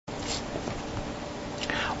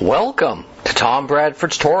Welcome to Tom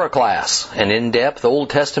Bradford's Torah class, an in-depth Old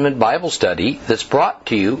Testament Bible study that's brought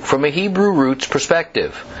to you from a Hebrew roots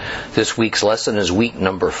perspective. This week's lesson is week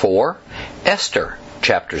number 4, Esther,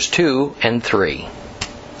 chapters 2 and 3.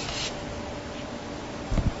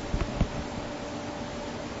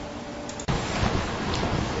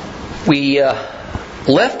 We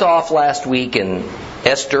left off last week in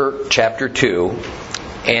Esther chapter 2,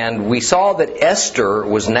 and we saw that Esther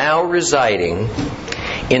was now residing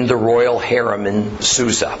in the royal harem in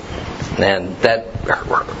Susa, and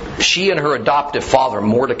that she and her adoptive father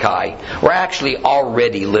Mordecai were actually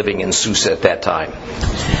already living in Susa at that time.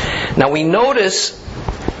 Now we notice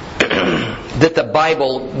that the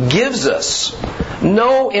Bible gives us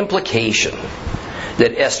no implication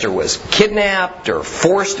that Esther was kidnapped or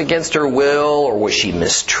forced against her will, or was she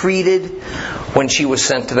mistreated when she was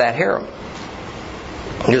sent to that harem.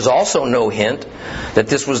 There's also no hint that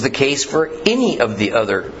this was the case for any of the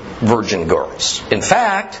other virgin girls. In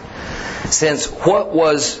fact, since what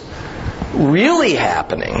was really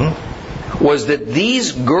happening was that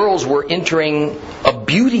these girls were entering a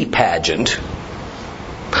beauty pageant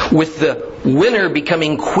with the winner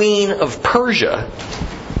becoming Queen of Persia,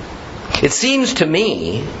 it seems to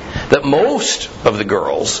me that most of the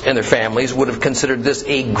girls and their families would have considered this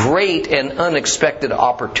a great and unexpected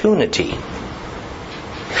opportunity.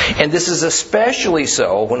 And this is especially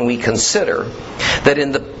so when we consider that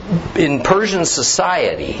in Persian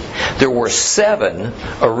society there were 7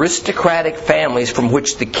 aristocratic families from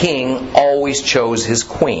which the king always chose his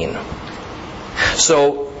queen.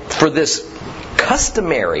 So for this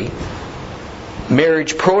customary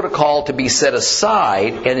marriage protocol to be set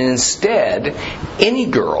aside, and instead any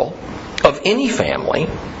girl of any family,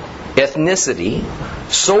 ethnicity,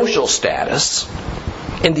 social status,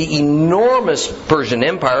 in the enormous Persian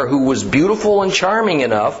Empire who was beautiful and charming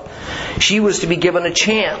enough, she was to be given a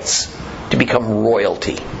chance to become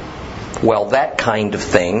royalty. Well, that kind of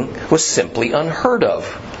thing was simply unheard of.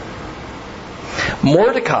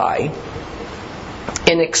 Mordecai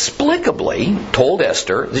inexplicably told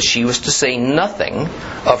Esther that she was to say nothing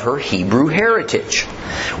of her Hebrew heritage.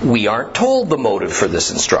 We aren't told the motive for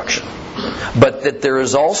this instruction, but that there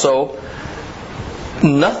is also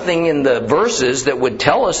nothing in the verses that would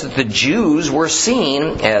tell us that the Jews were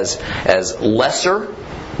seen as lesser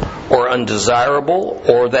or undesirable,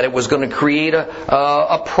 or that it was going to create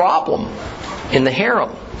a problem in the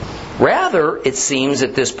harem. Rather, it seems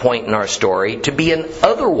at this point in our story to be an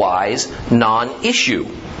otherwise non-issue.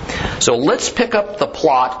 So let's pick up the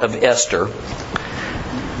plot of Esther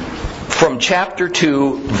from chapter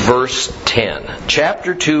 2, verse 10.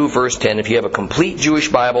 Chapter 2, verse 10. If you have a complete Jewish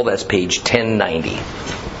Bible, that's page 1090.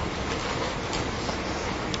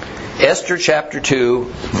 Esther chapter 2,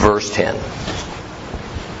 verse 10.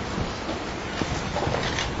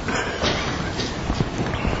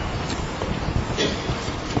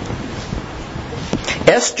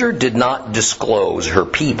 Esther did not disclose her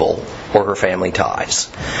people or her family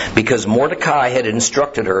ties, because Mordecai had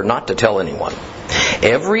instructed her not to tell anyone.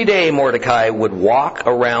 Every day Mordecai would walk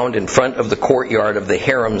around in front of the courtyard of the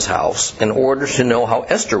harem's house in order to know how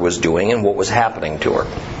Esther was doing and what was happening to her.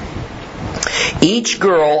 Each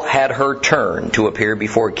girl had her turn to appear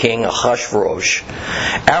before King Ahasuerus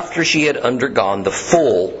after she had undergone the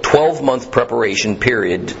full 12-month preparation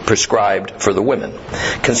period prescribed for the women,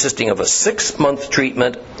 consisting of a 6-month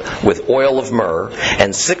treatment with oil of myrrh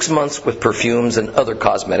and 6 months with perfumes and other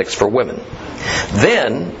cosmetics for women.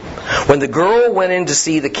 Then, when the girl went in to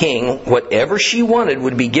see the king, whatever she wanted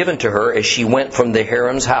would be given to her as she went from the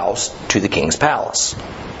harem's house to the king's palace.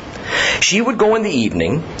 She would go in the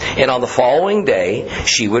evening, and on the following day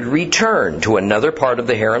she would return to another part of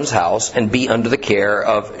the harem's house and be under the care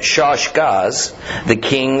of Shashgaz, the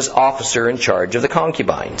king's officer in charge of the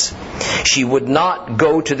concubines. She would not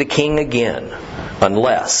go to the king again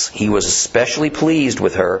unless he was especially pleased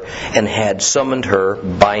with her and had summoned her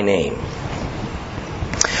by name.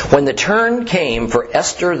 When the turn came for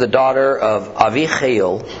Esther, the daughter of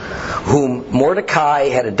Abihail, whom Mordecai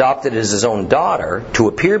had adopted as his own daughter, to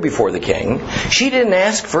appear before the king, she didn't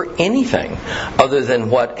ask for anything other than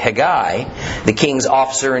what Haggai, the king's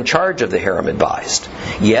officer in charge of the harem, advised.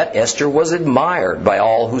 Yet Esther was admired by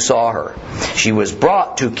all who saw her. She was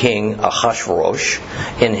brought to King Ahasuerus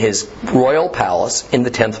in his royal palace in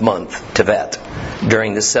the 10th month, Tevet,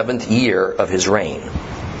 during the 7th year of his reign.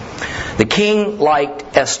 The king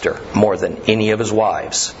liked Esther more than any of his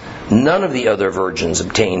wives. None of the other virgins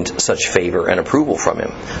obtained such favor and approval from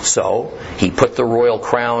him. So he put the royal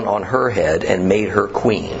crown on her head and made her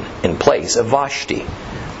queen in place of Vashti.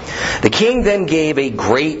 The king then gave a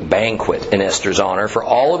great banquet in Esther's honor for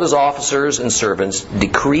all of his officers and servants,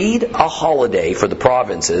 decreed a holiday for the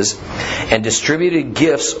provinces, and distributed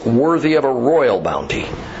gifts worthy of a royal bounty.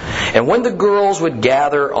 And when the girls would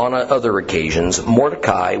gather on other occasions,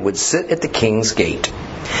 Mordecai would sit at the king's gate.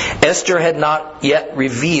 Esther had not yet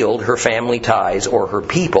revealed her family ties or her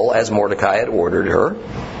people as Mordecai had ordered her.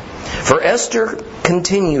 For Esther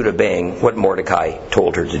continued obeying what Mordecai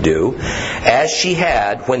told her to do, as she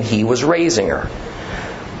had when he was raising her.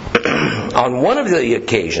 On one of the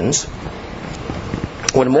occasions,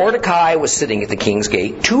 when Mordecai was sitting at the king's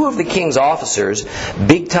gate, two of the king's officers,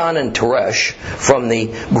 Bigtan and Teresh, from the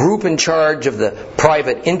group in charge of the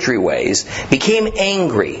private entryways, became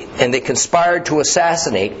angry, and they conspired to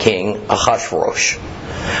assassinate King Ahasuerus.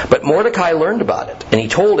 But Mordecai learned about it, and he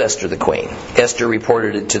told Esther the queen. Esther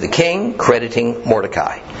reported it to the king, crediting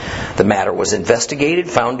Mordecai. The matter was investigated,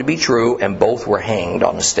 found to be true, and both were hanged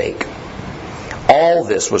on a stake. All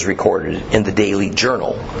this was recorded in the daily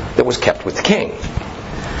journal that was kept with the king.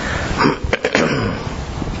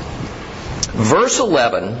 Verse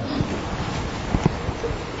 11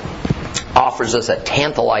 offers us a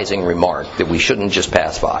tantalizing remark that we shouldn't just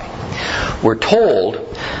pass by. We're told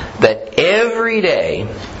that every day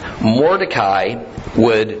Mordecai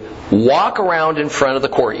would walk around in front of the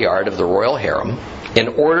courtyard of the royal harem in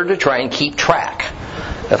order to try and keep track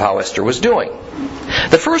of how Esther was doing.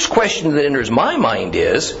 The first question that enters my mind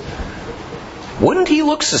is, wouldn't he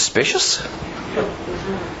look suspicious?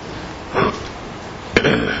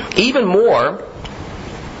 Even more,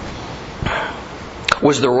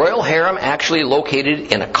 was the royal harem actually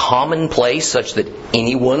located in a common place such that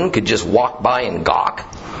anyone could just walk by and gawk?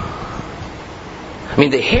 I mean,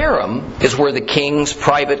 the harem is where the king's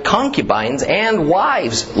private concubines and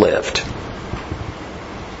wives lived.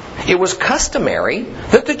 It was customary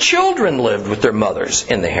that the children lived with their mothers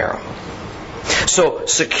in the harem. So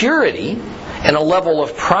security and a level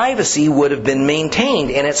of privacy would have been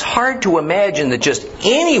maintained, and it's hard to imagine that just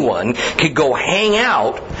anyone could go hang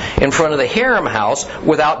out in front of the harem house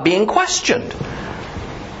without being questioned.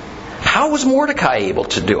 How was Mordecai able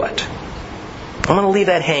to do it? I'm going to leave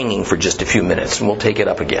that hanging for just a few minutes, and we'll take it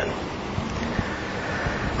up again.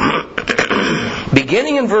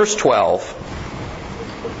 Beginning in verse 12,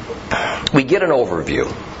 we get an overview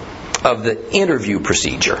of the interview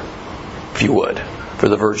procedure, if you would, for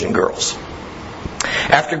the virgin girls.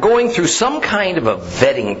 After going through some kind of a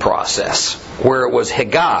vetting process, where it was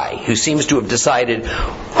Haggai who seems to have decided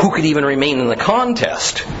who could even remain in the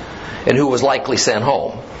contest and who was likely sent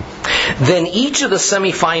home, then each of the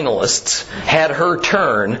semifinalists had her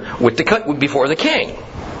turn before the king.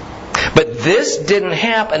 But this didn't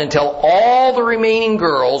happen until all the remaining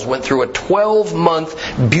girls went through a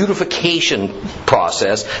 12-month beautification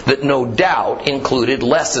process that no doubt included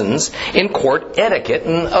lessons in court etiquette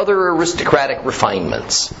and other aristocratic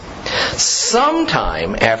refinements.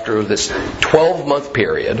 Sometime after this 12-month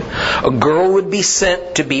period, a girl would be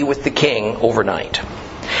sent to be with the king overnight.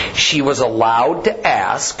 She was allowed to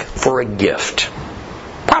ask for a gift,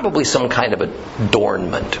 probably some kind of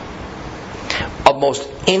adornment, almost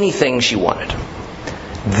anything she wanted.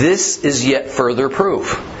 This is yet further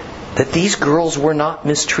proof that these girls were not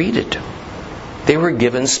mistreated. They were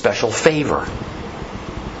given special favor.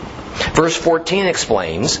 Verse 14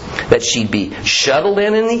 explains that she'd be shuttled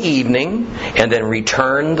in the evening and then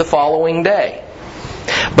returned the following day.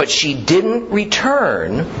 But she didn't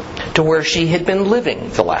return to where she had been living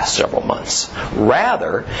the last several months.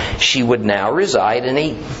 Rather, she would now reside in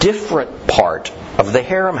a different part of the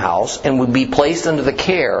harem house and would be placed under the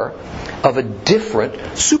care of a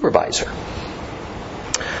different supervisor.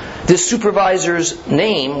 This supervisor's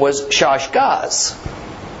name was Shashgaz.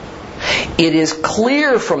 It is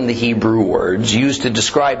clear from the Hebrew words used to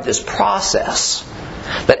describe this process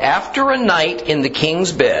that after a night in the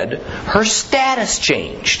king's bed, her status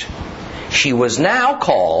changed. She was now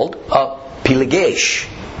called a pilegesh.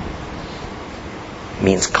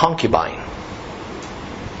 Means concubine.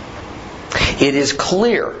 It is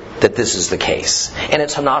clear that this is the case, and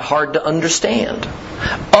it's not hard to understand.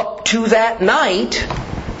 Up to that night,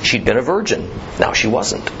 she'd been a virgin. Now she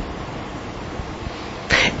wasn't.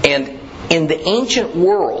 And in the ancient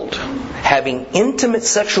world, having intimate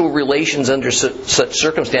sexual relations under such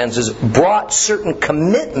circumstances brought certain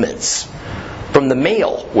commitments from the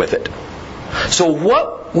male with it. So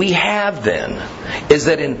what we have then is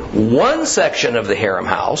that in one section of the harem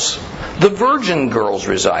house, the virgin girls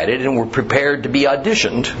resided and were prepared to be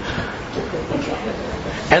auditioned.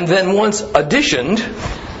 And then once auditioned,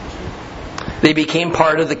 they became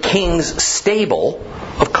part of the king's stable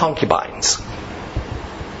of concubines.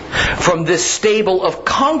 From this stable of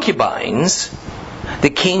concubines, the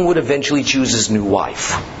king would eventually choose his new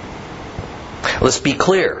wife. Let's be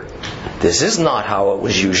clear. This is not how it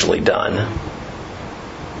was usually done.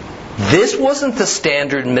 This wasn't the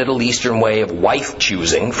standard Middle Eastern way of wife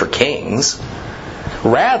choosing for kings.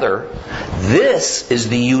 Rather, this is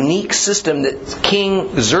the unique system that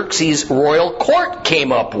King Xerxes' royal court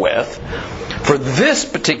came up with for this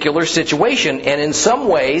particular situation. And in some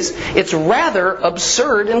ways, it's rather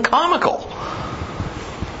absurd and comical.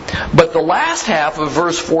 But the last half of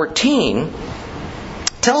verse 14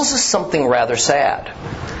 tells us something rather sad.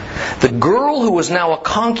 The girl who was now a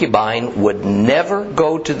concubine would never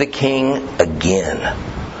go to the king again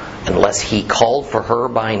unless he called for her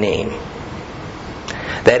by name.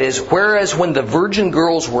 That is, whereas when the virgin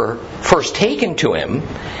girls were first taken to him,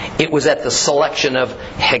 it was at the selection of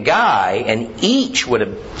Hegai, and each would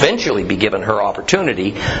eventually be given her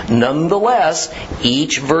opportunity. Nonetheless,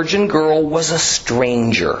 each virgin girl was a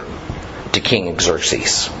stranger to King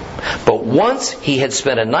Xerxes. But once he had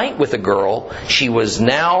spent a night with a girl, she was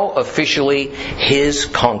now officially his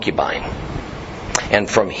concubine. And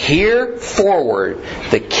from here forward,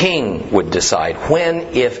 the king would decide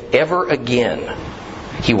when, if ever again,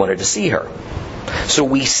 he wanted to see her. So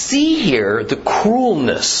we see here the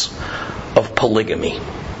cruelness of polygamy.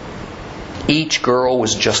 Each girl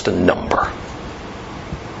was just a number.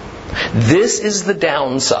 This is the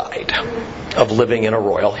downside of living in a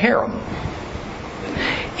royal harem.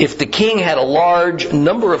 If the king had a large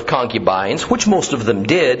number of concubines, which most of them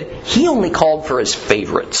did, he only called for his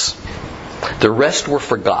favorites. The rest were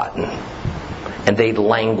forgotten, and they'd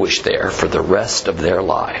languish there for the rest of their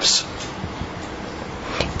lives.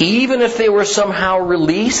 Even if they were somehow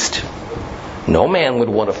released, no man would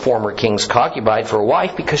want a former king's concubine for a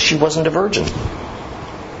wife because she wasn't a virgin.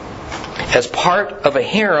 As part of a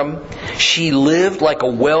harem, she lived like a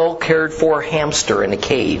well-cared-for hamster in a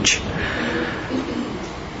cage.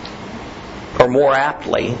 Or more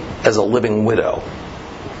aptly, as a living widow.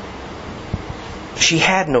 She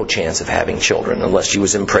had no chance of having children unless she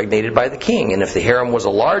was impregnated by the king. And if the harem was a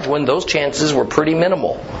large one, those chances were pretty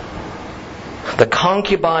minimal. The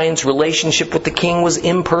concubine's relationship with the king was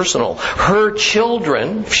impersonal. Her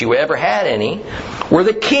children, if she ever had any, were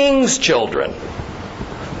the king's children.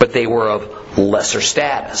 But they were of lesser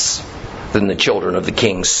status than the children of the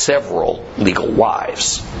king's several legal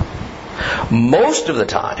wives. Most of the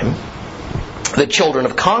time, the children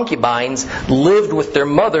of concubines lived with their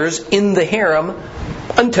mothers in the harem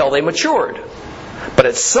until they matured. But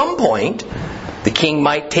at some point, the king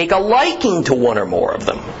might take a liking to one or more of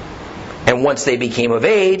them. And once they became of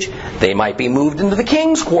age, they might be moved into the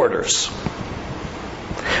king's quarters.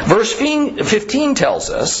 Verse 15 tells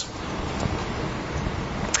us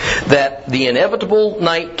that the inevitable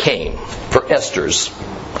night came for Esther's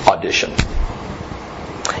audition.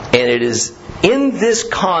 And it is in this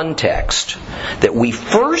context that we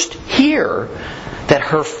first hear that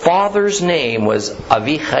her father's name was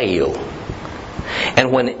Avihail.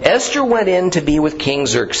 And when Esther went in to be with King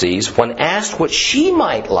Xerxes, when asked what she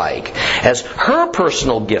might like as her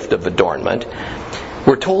personal gift of adornment,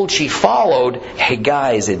 we're told she followed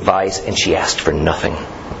Hagai's advice and she asked for nothing.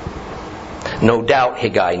 No doubt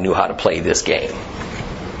Hegai knew how to play this game.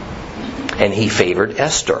 And he favored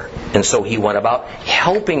Esther. And so he went about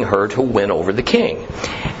helping her to win over the king.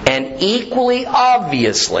 And equally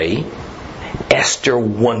obviously, Esther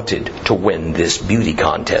wanted to win this beauty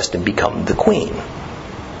contest and become the queen.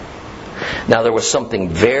 Now there was something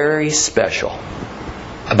very special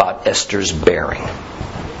about Esther's bearing,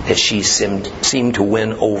 as she seemed to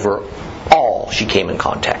win over all she came in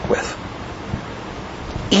contact with.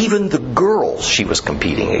 Even the girls she was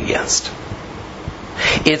competing against.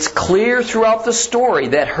 It's clear throughout the story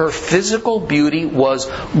that her physical beauty was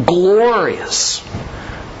glorious,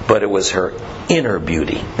 but it was her inner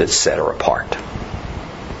beauty that set her apart.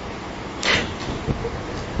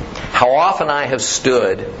 How often I have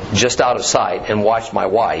stood just out of sight and watched my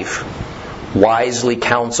wife wisely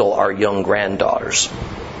counsel our young granddaughters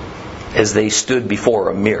as they stood before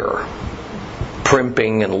a mirror,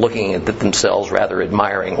 primping and looking at themselves rather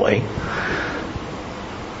admiringly.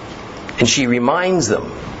 And she reminds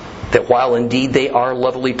them that while indeed they are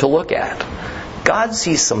lovely to look at, God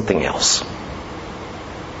sees something else.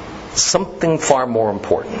 Something far more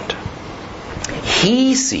important.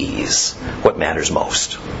 He sees what matters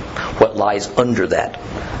most, what lies under that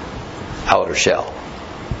outer shell.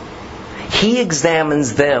 He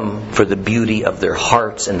examines them for the beauty of their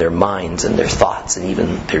hearts and their minds and their thoughts and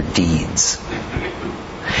even their deeds.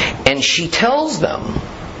 And she tells them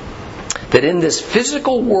that in this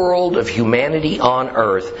physical world of humanity on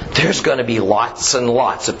earth, there's going to be lots and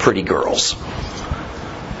lots of pretty girls.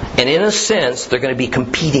 And in a sense, they're going to be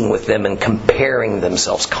competing with them and comparing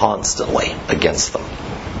themselves constantly against them.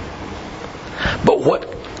 But what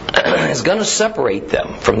is going to separate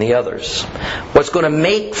them from the others, what's going to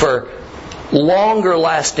make for longer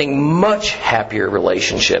lasting, much happier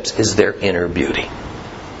relationships, is their inner beauty.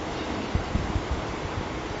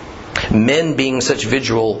 Men being such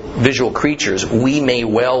visual creatures, we may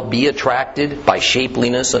well be attracted by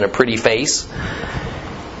shapeliness and a pretty face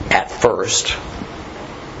at first.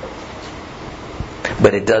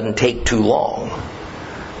 But it doesn't take too long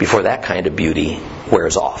before that kind of beauty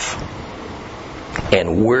wears off.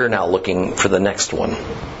 And we're now looking for the next one.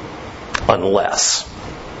 Unless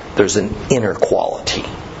there's an inner quality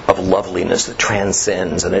of loveliness that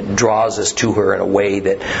transcends and it draws us to her in a way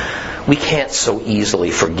that we can't so easily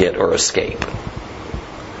forget or escape.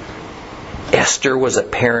 Esther was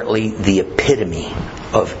apparently the epitome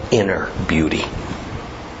of inner beauty.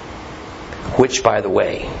 Which, by the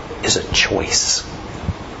way, is a choice.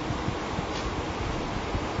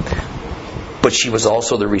 But she was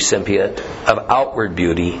also the recipient of outward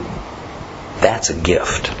beauty. That's a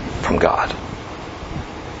gift from God.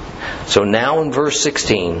 So now in verse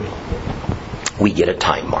 16, we get a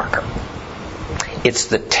time marker. It's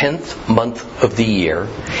the 10th month of the year,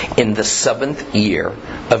 in the 7th year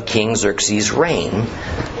of King Xerxes' reign,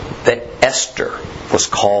 that Esther was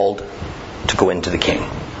called to go into the king.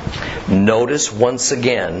 Notice once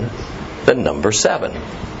again the number 7.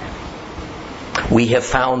 We have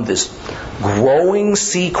found this growing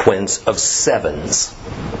sequence of 7s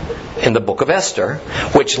in the book of Esther,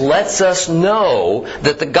 which lets us know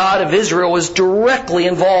that the God of Israel was directly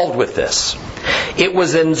involved with this. It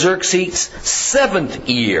was in Xerxes' 7th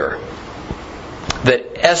year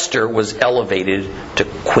that Esther was elevated to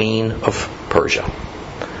Queen of Persia.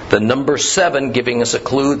 The number 7 giving us a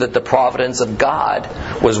clue that the providence of God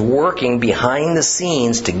was working behind the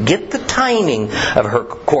scenes to get the timing of her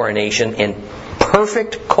coronation in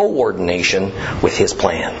perfect coordination with His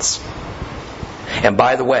plans. And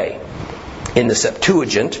by the way, in the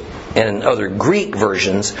Septuagint and in other Greek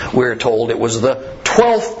versions, we're told it was the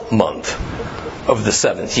 12th month of the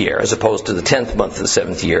 7th year, as opposed to the 10th month of the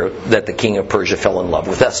 7th year, that the king of Persia fell in love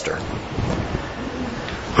with Esther.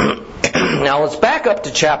 Now let's back up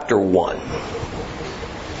to chapter 1.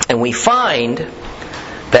 And we find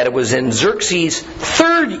that it was in Xerxes'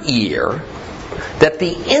 3rd year that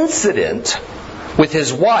the incident with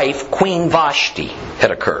his wife, Queen Vashti,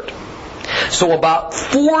 had occurred. So about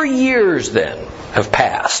 4 years then have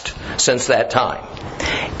passed since that time.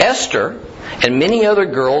 Esther and many other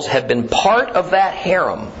girls have been part of that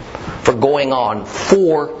harem for going on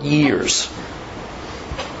 4 years.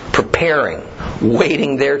 Preparing,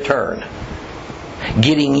 waiting their turn.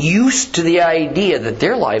 Getting used to the idea that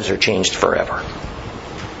their lives are changed forever.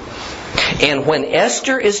 And when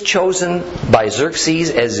Esther is chosen by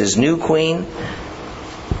Xerxes as his new queen,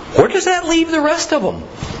 where does that leave the rest of them?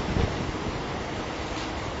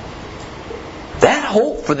 That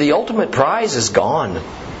hope for the ultimate prize is gone.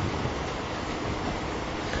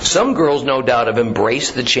 Some girls, no doubt, have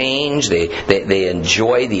embraced the change. They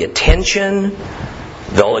enjoy the attention,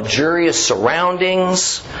 the luxurious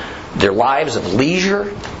surroundings, their lives of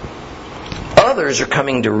leisure. Others are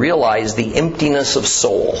coming to realize the emptiness of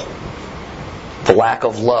soul, the lack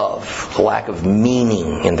of love, the lack of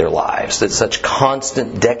meaning in their lives that such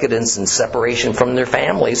constant decadence and separation from their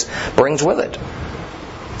families brings with it.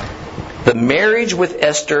 The marriage with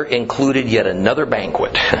Esther included yet another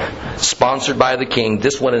banquet, sponsored by the king,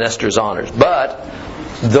 this one in Esther's honors. But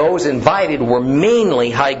those invited were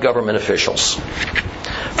mainly high government officials.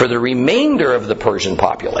 For the remainder of the Persian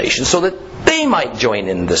population, so that they might join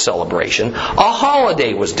in the celebration, a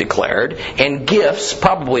holiday was declared, and gifts,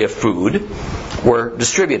 probably of food, were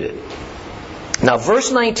distributed. Now,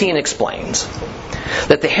 verse 19 explains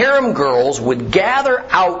that the harem girls would gather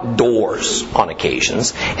outdoors on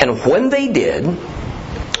occasions, and when they did,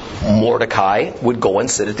 Mordecai would go and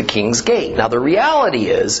sit at the king's gate. Now, the reality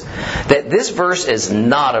is that this verse is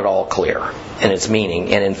not at all clear in its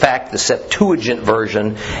meaning, and in fact, the Septuagint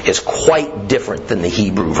version is quite different than the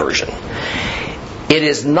Hebrew version. It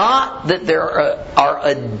is not that there are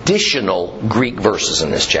additional Greek verses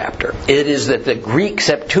in this chapter. It is that the Greek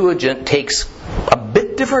Septuagint takes a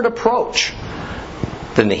bit different approach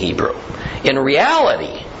than the Hebrew. In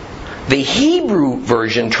reality, the Hebrew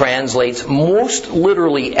version translates most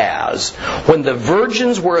literally as, when the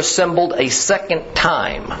virgins were assembled a second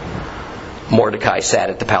time, Mordecai sat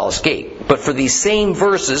at the palace gate. But for these same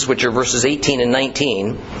verses, which are verses 18 and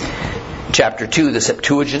 19, chapter 2, the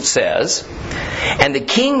Septuagint says, "And the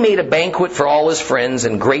king made a banquet for all his friends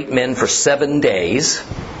and great men for 7 days.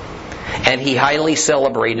 And he highly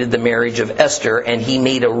celebrated the marriage of Esther, and he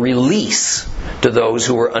made a release to those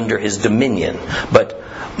who were under his dominion. But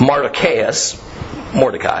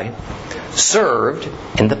Mordecai, served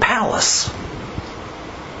in the palace."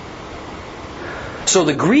 So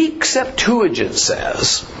the Greek Septuagint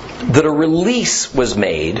says that a release was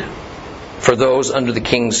made for those under the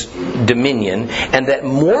king's dominion, and that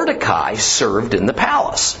Mordecai served in the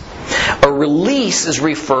palace. A release is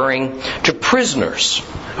referring to prisoners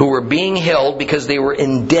who were being held because they were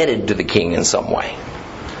indebted to the king in some way.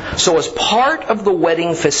 So as part of the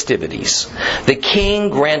wedding festivities, the king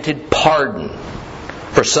granted pardon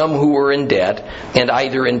for some who were in debt and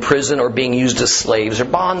either in prison or being used as slaves or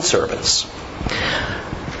bondservants.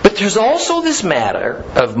 But there's also this matter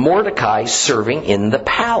of Mordecai serving in the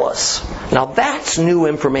palace. Now that's new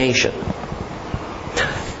information.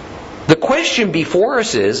 The question before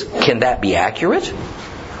us is, can that be accurate?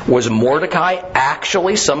 Was Mordecai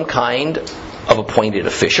actually some kind of appointed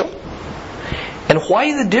official? And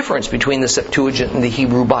why the difference between the Septuagint and the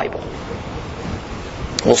Hebrew Bible?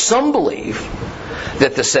 Well, some believe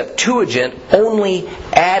that the Septuagint only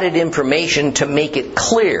added information to make it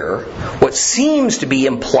clear what seems to be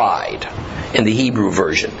implied in the Hebrew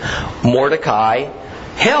version. Mordecai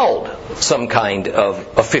held some kind of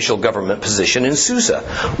official government position in Susa.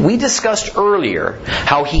 We discussed earlier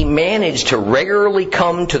how he managed to regularly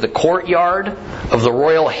come to the courtyard of the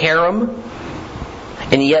royal harem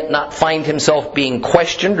and yet not find himself being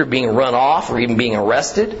questioned or being run off or even being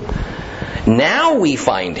arrested. Now we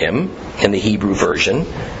find him, in the Hebrew version,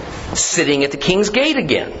 sitting at the king's gate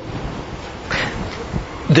again.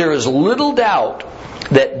 There is little doubt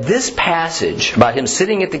that this passage about him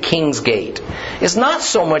sitting at the king's gate is not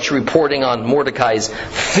so much reporting on Mordecai's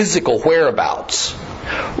physical whereabouts.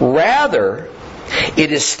 Rather,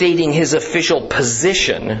 it is stating his official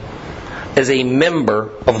position as a member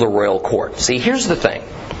of the royal court. See, here's the thing.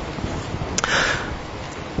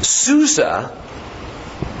 Susa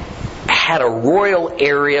had a royal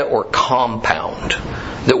area or compound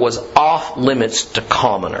that was off limits to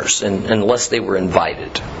commoners unless they were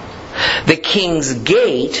invited. The king's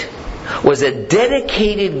gate was a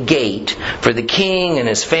dedicated gate for the king and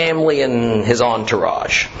his family and his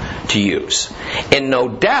entourage to use. And no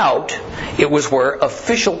doubt it was where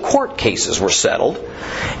official court cases were settled,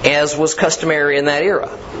 as was customary in that era.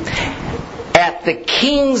 At the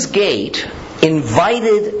king's gate,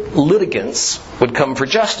 invited litigants would come for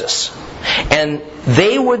justice, and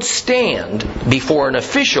they would stand before an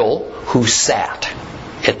official who sat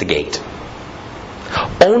at the gate.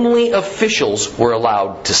 Only officials were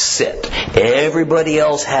allowed to sit. Everybody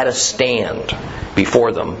else had to stand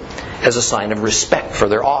before them as a sign of respect for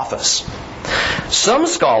their office. Some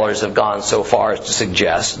scholars have gone so far as to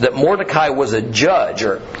suggest that Mordecai was a judge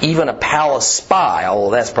or even a palace spy,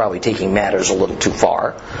 although that's probably taking matters a little too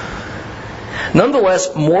far.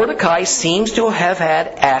 Nonetheless, Mordecai seems to have had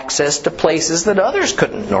access to places that others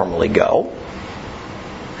couldn't normally go.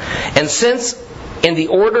 And since in the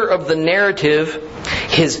order of the narrative,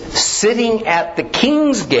 his sitting at the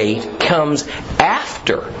king's gate comes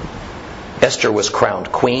after Esther was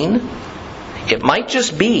crowned queen, it might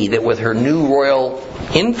just be that with her new royal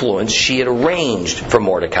influence, she had arranged for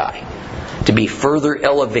Mordecai to be further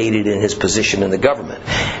elevated in his position in the government.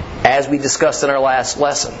 As we discussed in our last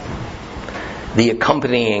lesson, the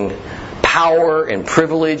accompanying power and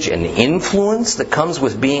privilege and influence that comes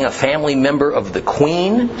with being a family member of the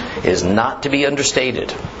queen is not to be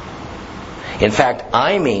understated. In fact,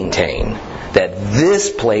 I maintain that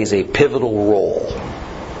this plays a pivotal role,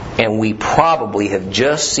 and we probably have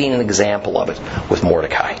just seen an example of it with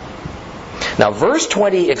Mordecai. Now, verse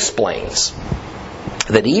 20 explains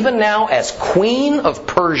that even now as queen of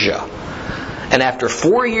Persia, and after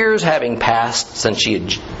 4 years having passed since she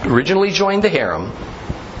had originally joined the harem,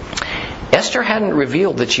 Esther hadn't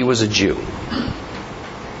revealed that she was a Jew.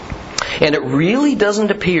 And it really doesn't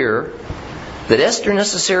appear that Esther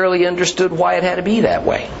necessarily understood why it had to be that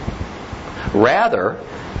way. Rather,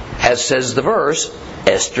 as says the verse,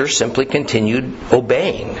 Esther simply continued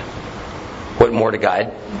obeying what Mordecai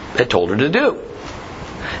had told her to do.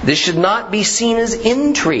 This should not be seen as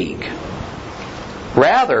intrigue.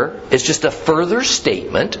 Rather, it's just a further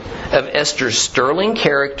statement of Esther's sterling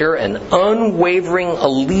character and unwavering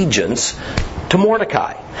allegiance to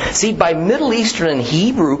Mordecai. See, by Middle Eastern and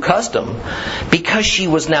Hebrew custom, because she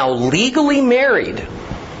was now legally married,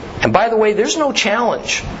 and by the way, there's no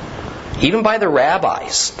challenge, even by the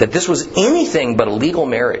rabbis, that this was anything but a legal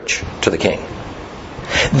marriage to the king.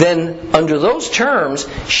 then under those terms,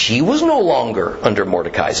 she was no longer under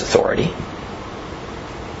Mordecai's authority.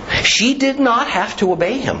 She did not have to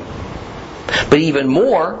obey him. But even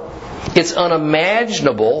more, it's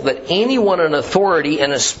unimaginable that anyone in authority,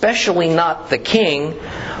 and especially not the king,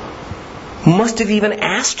 must have even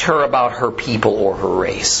asked her about her people or her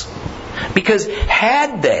race. Because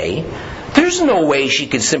had they, there's no way she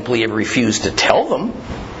could simply have refused to tell them.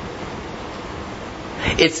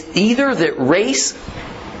 It's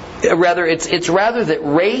rather that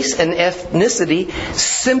race and ethnicity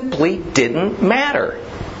simply didn't matter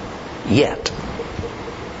yet.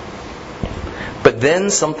 But then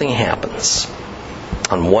something happens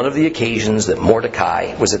on one of the occasions that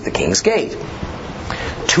Mordecai was at the king's gate.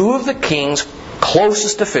 Two of the king's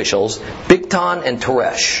closest officials, Bigtan and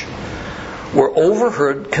Teresh, were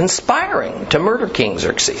overheard conspiring to murder King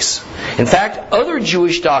Xerxes. In fact, other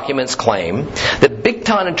Jewish documents claim that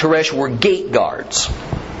Bigtan and Teresh were gate guards,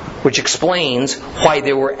 which explains why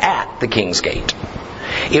they were at the king's gate.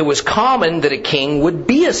 It was common that a king would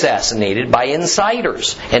be assassinated by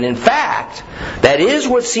insiders, and in fact, that is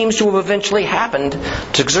what seems to have eventually happened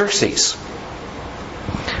to Xerxes.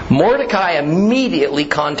 Mordecai immediately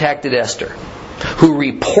contacted Esther, who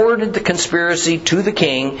reported the conspiracy to the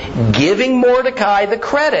king, giving Mordecai the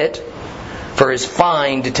credit for his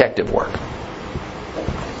fine detective work.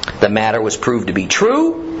 The matter was proved to be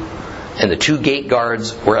true, and the two gate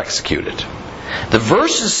guards were executed. The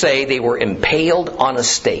verses say they were impaled on a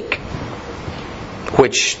stake,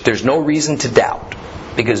 which there's no reason to doubt,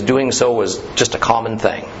 because doing so was just a common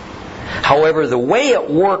thing. However, the way it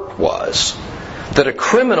worked was that a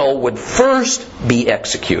criminal would first be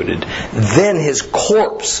executed, then his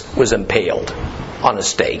corpse was impaled on a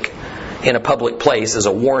stake in a public place as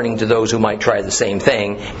a warning to those who might try the same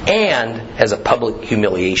thing, and as a public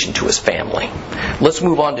humiliation to his family. Let's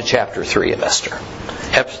move on to chapter 3 of Esther.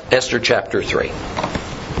 Esther chapter 3.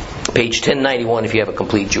 Page 1091 if you have a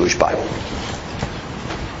complete Jewish Bible.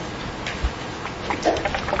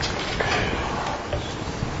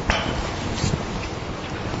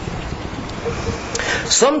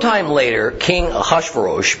 Sometime later, King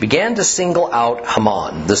Ahasuerus began to single out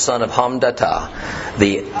Haman, the son of Hammedatha,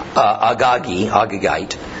 the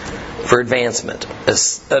Agagite, for advancement.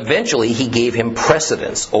 Eventually, he gave him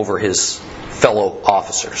precedence over his fellow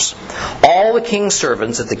officers. All the king's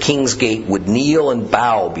servants at the king's gate would kneel and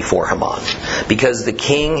bow before Haman, because the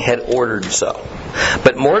king had ordered so.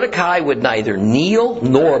 But Mordecai would neither kneel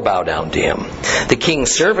nor bow down to him. The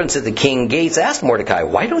king's servants at the king's gates asked Mordecai,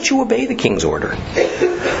 "Why don't you obey the king's order?"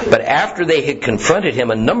 But after they had confronted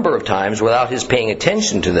him a number of times without his paying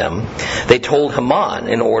attention to them, they told Haman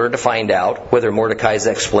in order to find out whether Mordecai's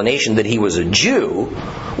explanation that he was a Jew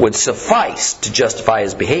would suffice to justify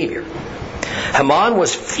his behavior. Haman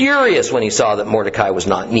was furious when he saw that Mordecai was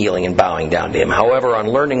not kneeling and bowing down to him. However, on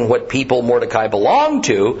learning what people Mordecai belonged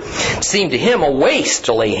to, it seemed to him a waste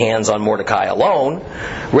to lay hands on Mordecai alone.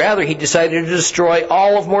 Rather, he decided to destroy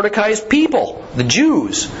all of Mordecai's people, the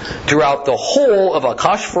Jews, throughout the whole of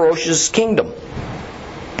Ahasuerus' kingdom.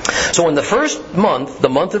 So in the first month, the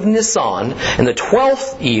month of Nisan, in the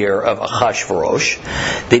 12th year of Ahasuerus,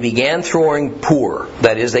 they began throwing pur,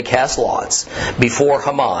 that is, they cast lots, before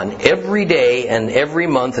Haman every day and every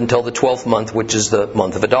month until the 12th month, which is the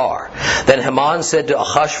month of Adar. Then Haman said to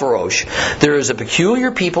Ahasuerus, "There is a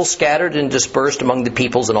peculiar people scattered and dispersed among the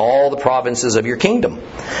peoples in all the provinces of your kingdom.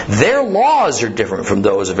 Their laws are different from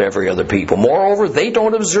those of every other people. Moreover, they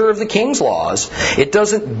don't observe the king's laws. It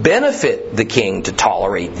doesn't benefit the king to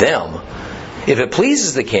tolerate them. If it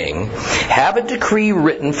pleases the king, have a decree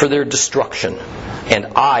written for their destruction, and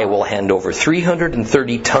I will hand over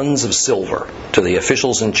 330 tons of silver to the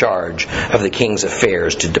officials in charge of the king's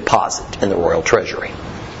affairs to deposit in the royal treasury."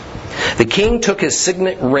 The king took his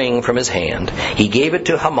signet ring from his hand. He gave it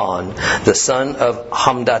to Haman, the son of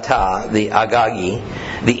Hammedatha, the Agagi,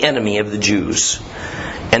 the enemy of the Jews.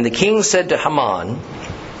 And the king said to Haman,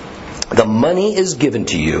 "The money is given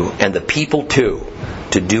to you, and the people too,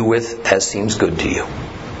 to do with as seems good to you."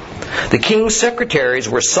 The king's secretaries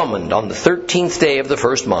were summoned on the 13th day of the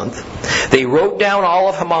first month. They wrote down all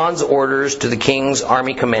of Haman's orders to the king's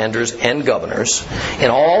army commanders and governors in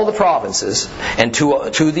all the provinces, and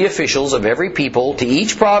to the officials of every people, to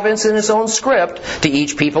each province in its own script, to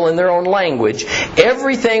each people in their own language.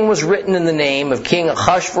 Everything was written in the name of King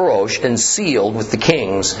Ahasuerus and sealed with the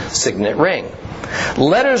king's signet ring.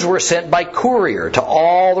 Letters were sent by courier to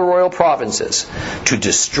all the royal provinces to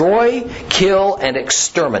destroy, kill, and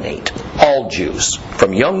exterminate all Jews,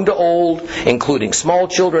 from young to old, including small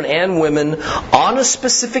children and women, on a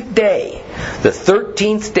specific day, the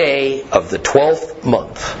 13th day of the 12th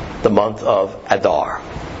month. the month of Adar,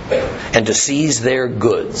 and to seize their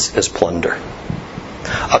goods as plunder.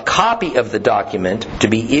 A copy of the document, to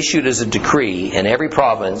be issued as a decree in every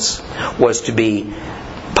province, was to be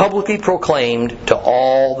publicly proclaimed to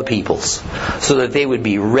all the peoples, so that they would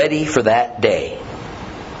be ready for that day.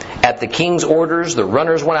 At the king's orders, the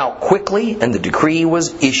runners went out quickly, and the decree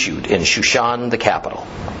was issued in Shushan, the capital.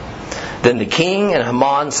 Then the king and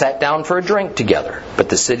Haman sat down for a drink together, but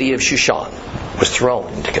the city of Shushan was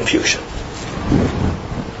thrown into confusion.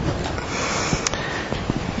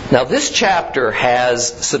 Now this chapter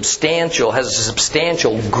has a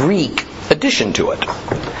substantial Greek addition to it,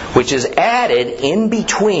 which is added in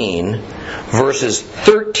between verses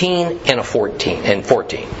 13 and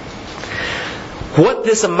 14. What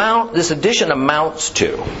this addition amounts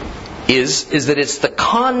to is that it's the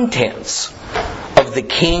contents of the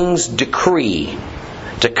king's decree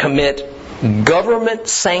to commit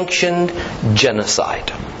government-sanctioned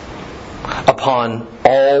genocide upon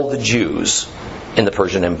all the Jews in the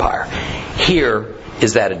Persian Empire. Here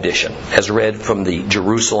is that addition, as read from the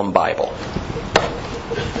Jerusalem Bible.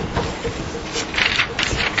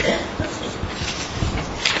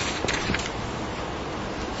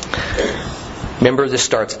 Remember, this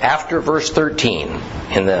starts after verse 13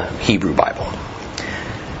 in the Hebrew Bible.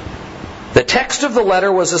 The text of the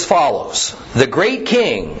letter was as follows. The great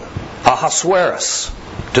king, Ahasuerus,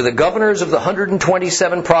 to the governors of the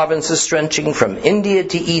 127 provinces stretching from India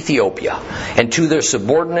to Ethiopia, and to their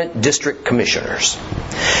subordinate district commissioners.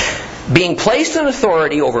 Being placed in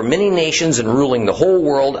authority over many nations and ruling the whole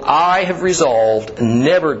world, I have resolved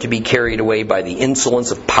never to be carried away by the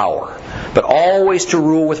insolence of power, but always to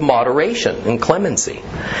rule with moderation and clemency,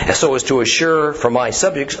 so as to assure for my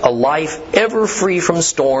subjects a life ever free from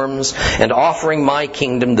storms, and offering my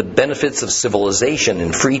kingdom the benefits of civilization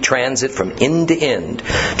and free transit from end to end,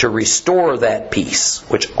 to restore that peace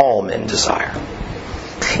which all men desire.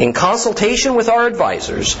 In consultation with our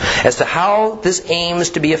advisors as to how this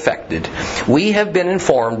aims to be effected, we have been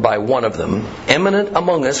informed by one of them, eminent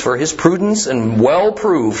among us for his prudence and well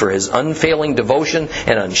proved for his unfailing devotion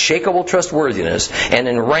and unshakable trustworthiness, and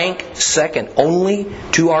in rank second only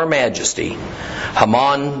to our Majesty,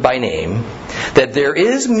 Haman by name, that there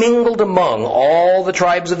is mingled among all the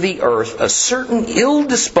tribes of the earth a certain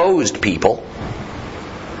ill-disposed people,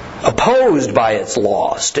 opposed by its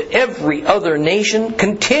laws to every other nation,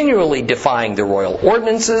 continually defying the royal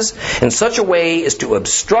ordinances in such a way as to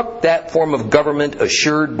obstruct that form of government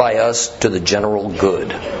assured by us to the general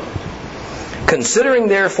good. Considering,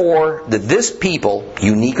 therefore, that this people,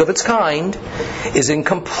 unique of its kind, is in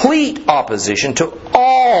complete opposition to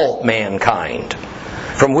all mankind,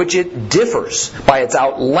 from which it differs by its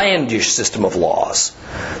outlandish system of laws,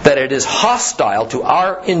 that it is hostile to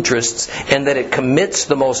our interests, and that it commits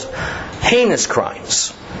the most heinous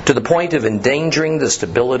crimes to the point of endangering the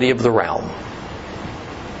stability of the realm.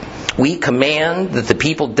 We command that the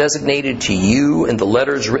people designated to you in the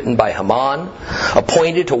letters written by Haman,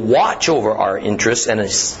 appointed to watch over our interests and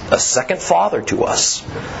as a second father to us,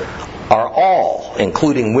 are all,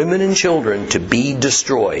 including women and children, to be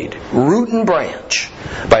destroyed, root and branch,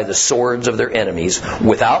 by the swords of their enemies,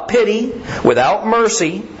 without pity, without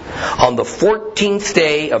mercy, on the 14th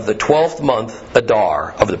day of the 12th month,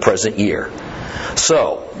 Adar, of the present year.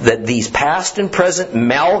 So that these past and present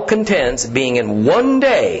malcontents, being in one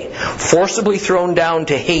day forcibly thrown down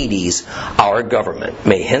to Hades, our government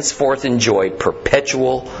may henceforth enjoy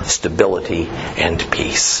perpetual stability and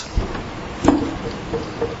peace.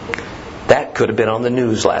 That could have been on the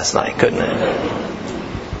news last night, couldn't it?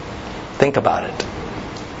 Think about it.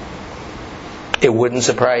 It wouldn't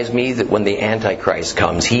surprise me that when the Antichrist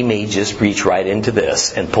comes, he may just reach right into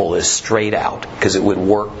this and pull this straight out, because it would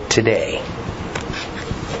work today.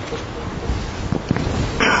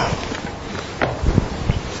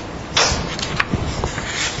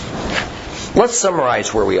 Let's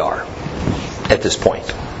summarize where we are at this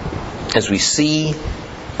point, as we see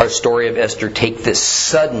our story of Esther take this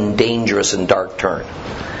sudden, dangerous, and dark turn.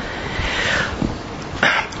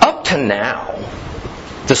 Up to now,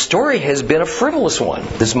 the story has been a frivolous one.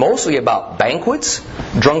 It's mostly about banquets,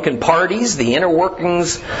 drunken parties, the inner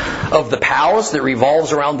workings of the palace that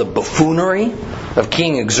revolves around the buffoonery of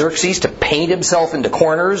King Xerxes to paint himself into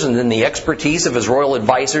corners, and then the expertise of his royal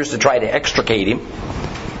advisors to try to extricate him.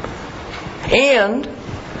 And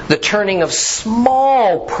the turning of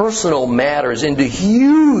small personal matters into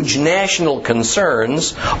huge national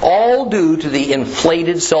concerns, all due to the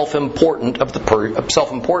inflated self-importance of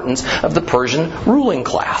the Persian ruling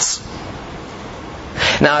class.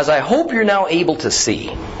 Now, as I hope you're now able to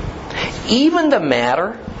see, even the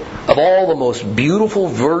matter of all the most beautiful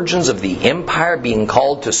virgins of the empire being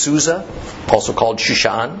called to Susa, also called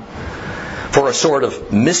Shushan, for a sort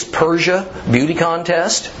of Miss Persia beauty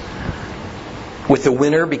contest, with the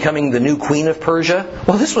winner becoming the new queen of Persia.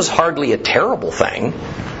 Well, this was hardly a terrible thing,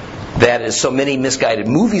 that as so many misguided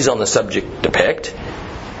movies on the subject depict.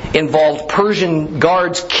 Involved Persian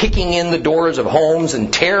guards kicking in the doors of homes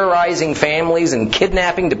and terrorizing families and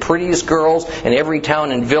kidnapping the prettiest girls in every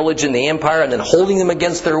town and village in the empire and then holding them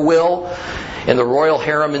against their will in the royal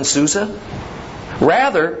harem in Susa.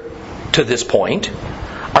 Rather, to this point,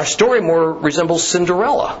 our story more resembles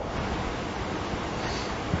Cinderella.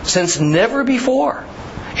 Since never before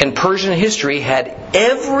in Persian history had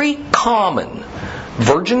every common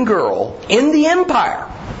virgin girl in the empire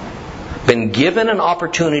been given an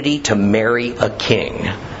opportunity to marry a king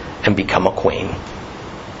and become a queen.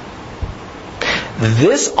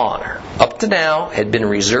 This honor, up to now, had been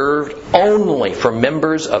reserved only for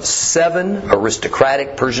members of 7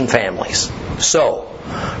 aristocratic Persian families. So,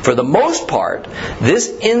 for the most part, this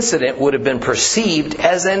incident would have been perceived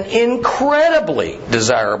as an incredibly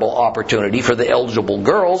desirable opportunity for the eligible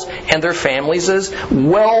girls and their families, as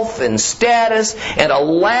wealth and status and a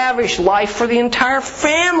lavish life for the entire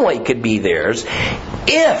family could be theirs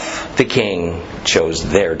if the king chose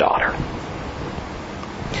their daughter.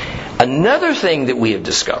 Another thing that we have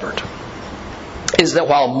discovered is that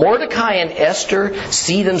while Mordecai and Esther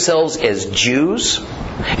see themselves as Jews,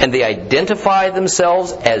 and they identify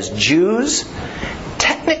themselves as Jews,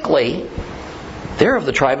 technically, they're of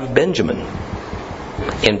the tribe of Benjamin.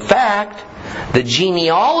 In fact, the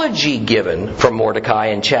genealogy given from Mordecai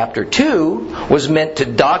in chapter 2 was meant to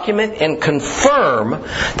document and confirm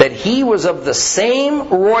that he was of the same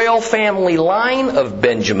royal family line of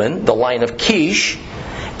Benjamin, the line of Kish,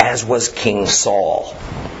 as was King Saul.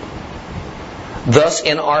 Thus,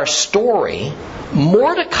 in our story,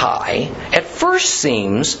 Mordecai at first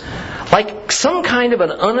seems like some kind of an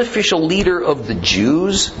unofficial leader of the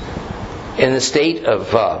Jews in the city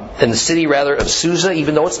of Susa,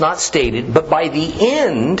 even though it's not stated. But by the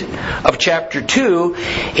end of chapter 2,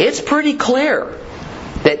 it's pretty clear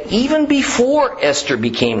that even before Esther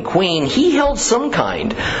became queen, he held some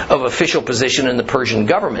kind of official position in the Persian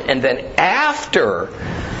government. And then after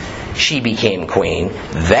she became queen,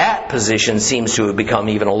 that position seems to have become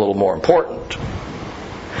even a little more important.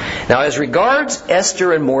 Now, as regards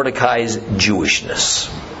Esther and Mordecai's Jewishness,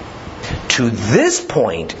 to this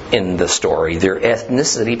point in the story, their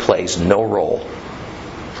ethnicity plays no role.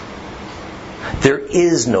 There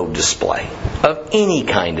is no display of any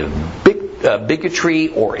kind of bigotry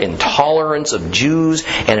or intolerance of Jews,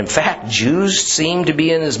 and in fact, Jews seem to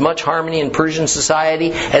be in as much harmony in Persian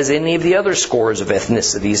society as any of the other scores of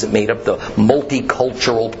ethnicities that made up the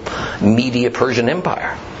multicultural media Persian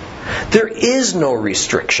Empire. There is no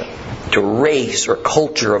restriction to race or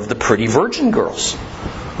culture of the pretty virgin girls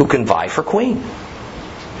who can vie for queen.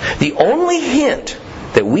 The only hint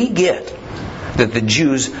that we get that the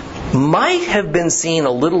Jews might have been seen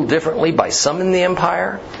a little differently by some in the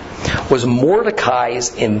empire was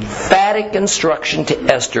Mordecai's emphatic instruction to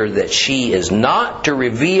Esther that she is not to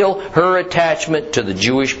reveal her attachment to the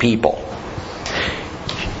Jewish people.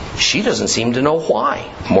 She doesn't seem to know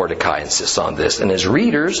why Mordecai insists on this, and as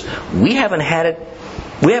readers, we haven't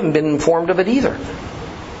been informed of it either.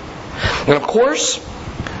 And of course,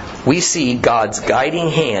 we see God's guiding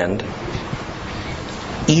hand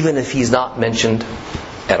even if He's not mentioned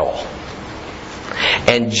at all.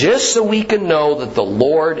 And just so we can know that the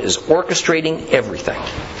Lord is orchestrating everything,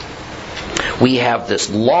 we have this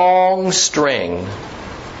long string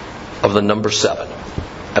of the number 7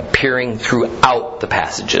 appearing throughout the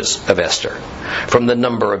passages of Esther. From the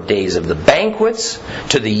number of days of the banquets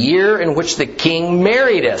to the year in which the king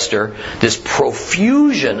married Esther, this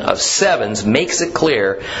profusion of 7s makes it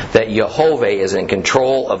clear that Jehovah is in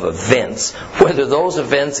control of events, whether those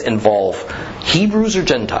events involve Hebrews or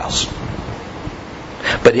Gentiles.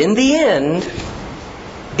 But in the end,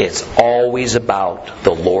 it's always about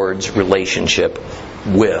the Lord's relationship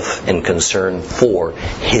with and concern for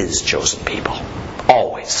His chosen people.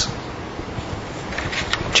 Always.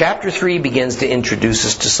 Chapter 3 begins to introduce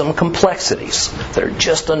us to some complexities that are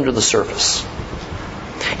just under the surface.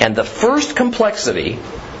 And the first complexity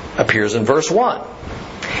appears in verse 1.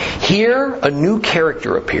 Here, a new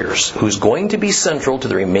character appears who's going to be central to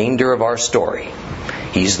the remainder of our story.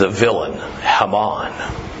 He's the villain, Haman.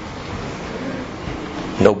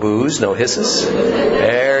 No boos, no hisses?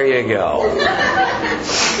 There you go.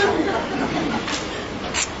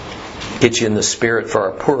 Get you in the spirit for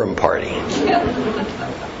our Purim party.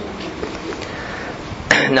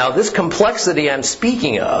 Now, this complexity I'm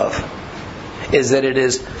speaking of is that it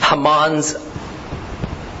is Haman's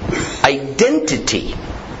identity.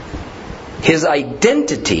 His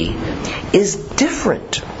identity is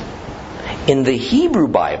different in the Hebrew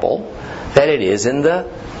Bible than it is in the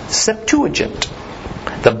Septuagint,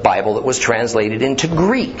 the Bible that was translated into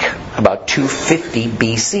Greek about 250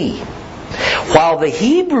 BC. While the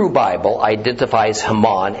Hebrew Bible identifies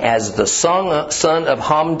Haman as the son of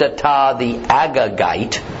Hamdatah the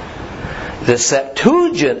Agagite, the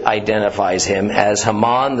Septuagint identifies him as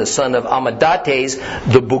Haman, the son of Amadates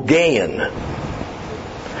the Bugaean.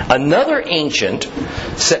 Another ancient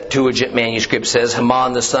Septuagint manuscript says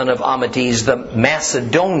Haman, the son of Amates the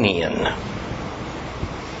Macedonian.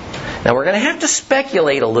 Now we're going to have to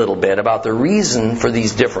speculate a little bit about the reason for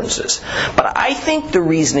these differences, but I think the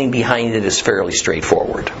reasoning behind it is fairly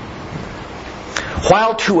straightforward.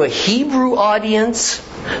 While to a Hebrew audience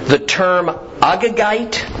the term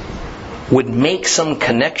Agagite would make some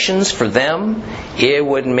connections for them, it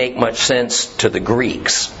wouldn't make much sense to the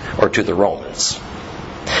Greeks or to the Romans.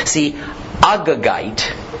 See,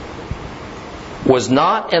 Agagite was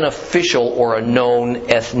not an official or a known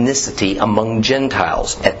ethnicity among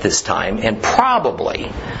Gentiles at this time, and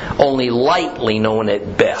probably only lightly known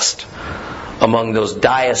at best among those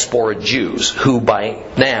diaspora Jews who by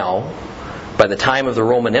now, by the time of the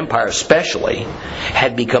Roman Empire especially,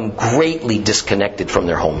 had become greatly disconnected from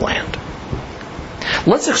their homeland.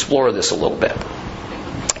 Let's explore this a little bit,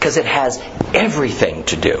 because it has everything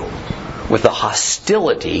to do with the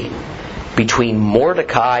hostility between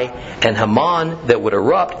Mordecai and Haman that would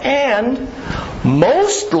erupt, and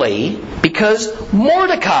mostly because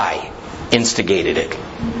Mordecai instigated it.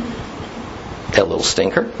 That little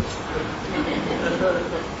stinker.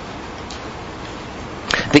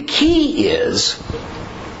 The key is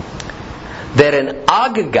that an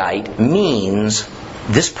Agagite means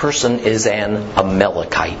this person is an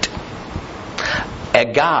Amalekite.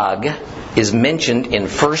 Agag is mentioned in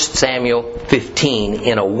 1 Samuel 15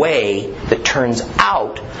 in a way that turns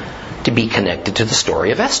out to be connected to the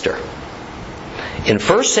story of Esther. In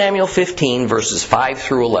 1 Samuel 15, verses 5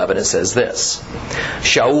 through 11, it says this: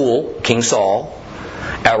 Shaul, King Saul,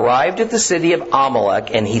 arrived at the city of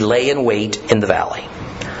Amalek, and he lay in wait in the valley.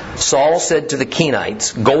 Saul said to the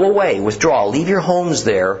Kenites, "Go away, withdraw, leave your homes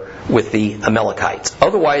there with the Amalekites.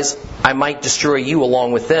 Otherwise, I might destroy you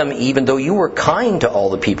along with them, even though you were kind to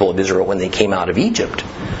all the people of Israel when they came out of Egypt."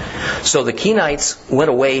 So the Kenites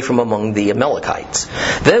went away from among the Amalekites.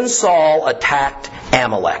 Then Saul attacked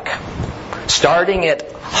Amalek, starting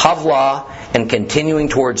at Havilah and continuing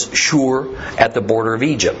towards Shur at the border of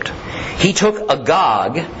Egypt. He took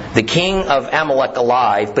Agag, the king of Amalek,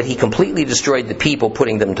 alive, but he completely destroyed the people,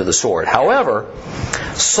 putting them to the sword. However,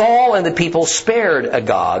 Saul and the people spared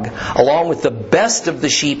Agag, along with the best of the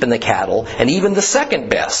sheep and the cattle, and even the second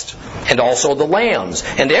best, and also the lambs,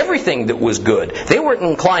 and everything that was good. They weren't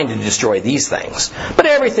inclined to destroy these things, but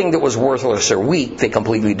everything that was worthless or weak, they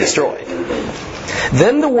completely destroyed.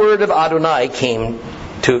 Then the word of Adonai came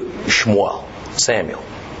to Samuel.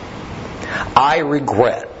 "I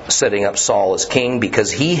regret setting up Saul as king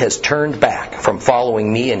because he has turned back from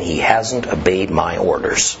following me and he hasn't obeyed my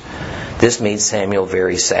orders." This made Samuel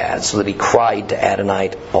very sad, so that he cried to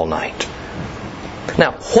Adonai all night.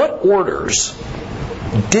 Now, what orders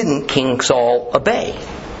didn't King Saul obey,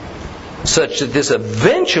 such that this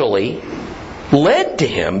eventually led to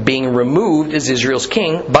him being removed as Israel's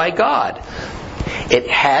king by God? It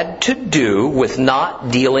had to do with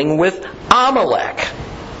not dealing with Amalek,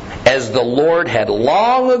 as the Lord had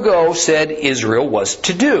long ago said Israel was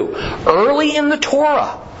to do. Early in the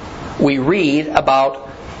Torah, we read about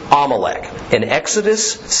Amalek. In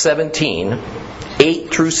Exodus 17,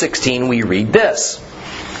 8 through 16, we read this: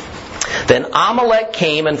 "Then Amalek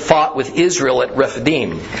came and fought with Israel at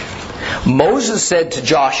Rephidim. Moses said to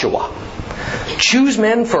Joshua, 'Choose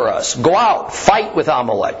men for us. Go out, fight with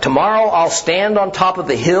Amalek. Tomorrow I'll stand on top of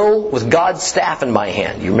the hill with God's staff in my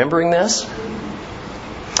hand.'" You remembering this?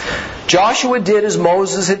 Joshua did as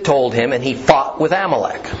Moses had told him, and he fought with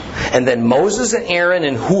Amalek. And then Moses and Aaron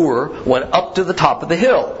and Hur went up to the top of the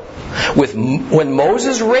hill. When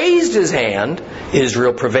Moses raised his hand,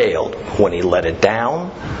 Israel prevailed. When he let it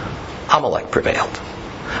down, Amalek prevailed.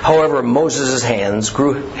 However, Moses' hands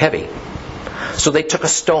grew heavy. So they took a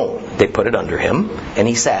stone, they put it under him, and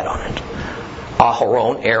he sat on it.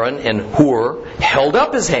 Aharon, Aaron, and Hur held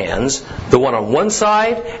up his hands, the one on one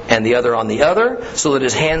side and the other on the other, so that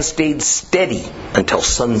his hands stayed steady until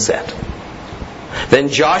sunset. Then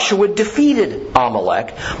Joshua defeated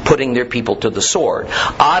Amalek, putting their people to the sword.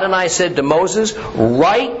 Adonai said to Moses,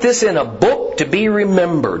 "Write this in a book to be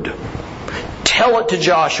remembered. Tell it to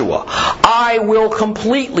Joshua. I will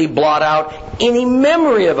completely blot out any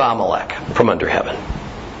memory of Amalek from under heaven.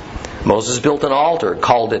 Moses built an altar,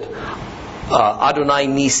 called it Adonai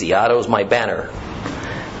Nisi, Ado is my banner.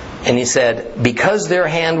 And he said, because their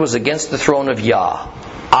hand was against the throne of Yah,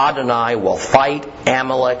 Adonai will fight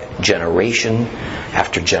Amalek generation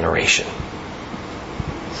after generation.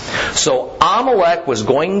 So Amalek was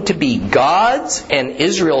going to be God's and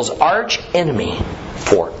Israel's arch enemy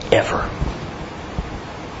forever.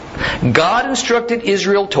 God instructed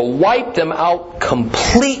Israel to wipe them out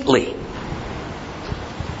completely.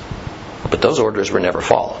 But those orders were never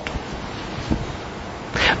followed.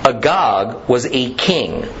 Agag was a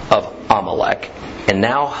king of Amalek, and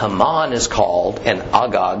now Haman is called an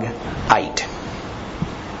Agagite,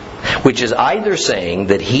 which is either saying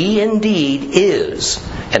that he indeed is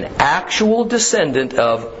an actual descendant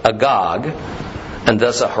of Agag, and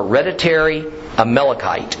thus a hereditary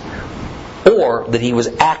Amalekite, or that he was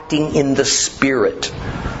acting in the spirit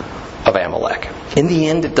of Amalek. In the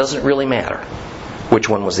end, it doesn't really matter which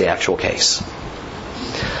one was the actual case.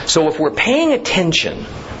 So if we're paying attention,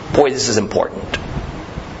 boy, this is important.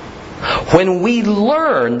 When we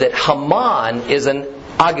learn that Haman is an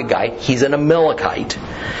Agagite, he's an Amalekite,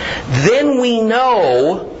 then we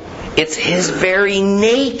know it's his very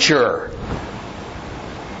nature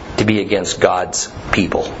to be against God's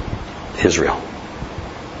people, Israel.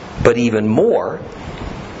 But even more,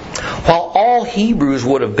 while all Hebrews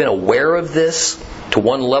would have been aware of this to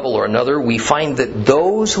one level or another, we find that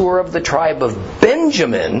those who are of the tribe of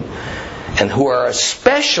Benjamin, and who are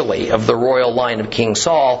especially of the royal line of King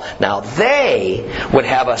Saul, now they would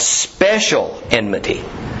have a special enmity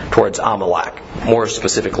towards Amalek, more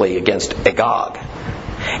specifically against Agag,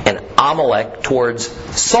 and Amalek towards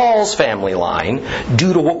Saul's family line,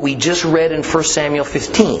 due to what we just read in 1 Samuel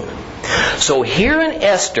 15. So here in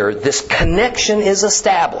Esther, this connection is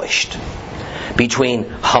established between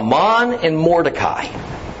Haman and Mordecai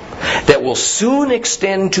that will soon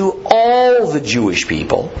extend to all the Jewish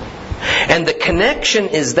people. And the connection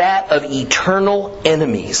is that of eternal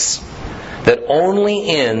enemies that only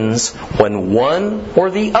ends when one or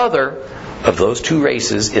the other of those two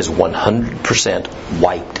races is 100%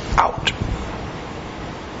 wiped out.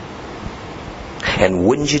 And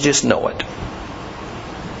wouldn't you just know it?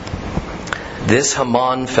 This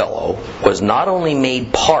Haman fellow was not only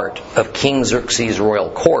made part of King Xerxes' royal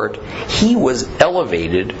court, he was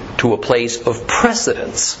elevated to a place of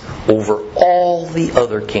precedence over all the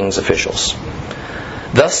other king's officials.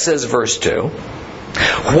 Thus says verse 2,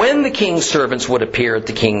 when the king's servants would appear at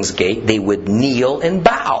the king's gate, they would kneel and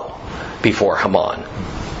bow before Haman,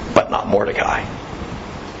 but not Mordecai.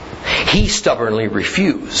 He stubbornly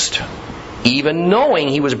refused, even knowing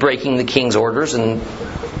he was breaking the king's orders and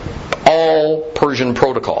all Persian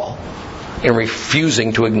protocol in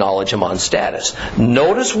refusing to acknowledge Haman's status.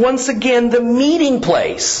 Notice once again the meeting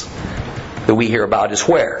place that we hear about is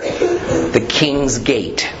where? The king's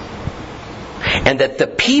gate. And that the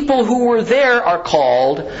people who were there are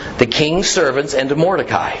called the king's servants and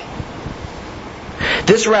Mordecai.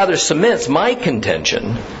 This rather cements my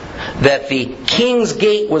contention that the king's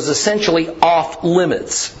gate was essentially off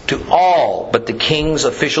limits to all but the king's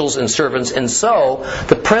officials and servants, and so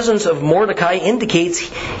the presence of Mordecai indicates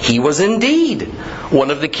he was indeed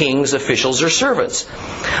one of the king's officials or servants.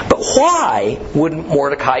 But why wouldn't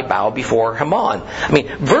Mordecai bow before Haman? I mean,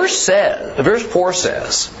 verse 4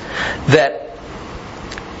 says that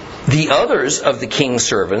the others of the king's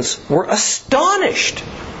servants were astonished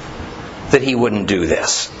that he wouldn't do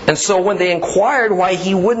this. And so when they inquired why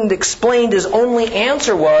he wouldn't explain, his only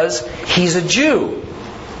answer was, he's a Jew.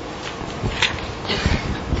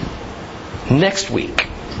 Next week,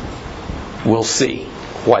 we'll see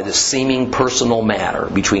why the seeming personal matter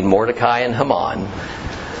between Mordecai and Haman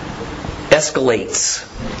escalates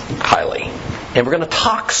highly. And we're going to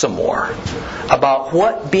talk some more about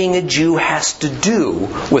what being a Jew has to do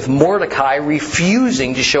with Mordecai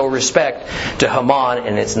refusing to show respect to Haman,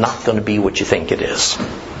 and it's not going to be what you think it is.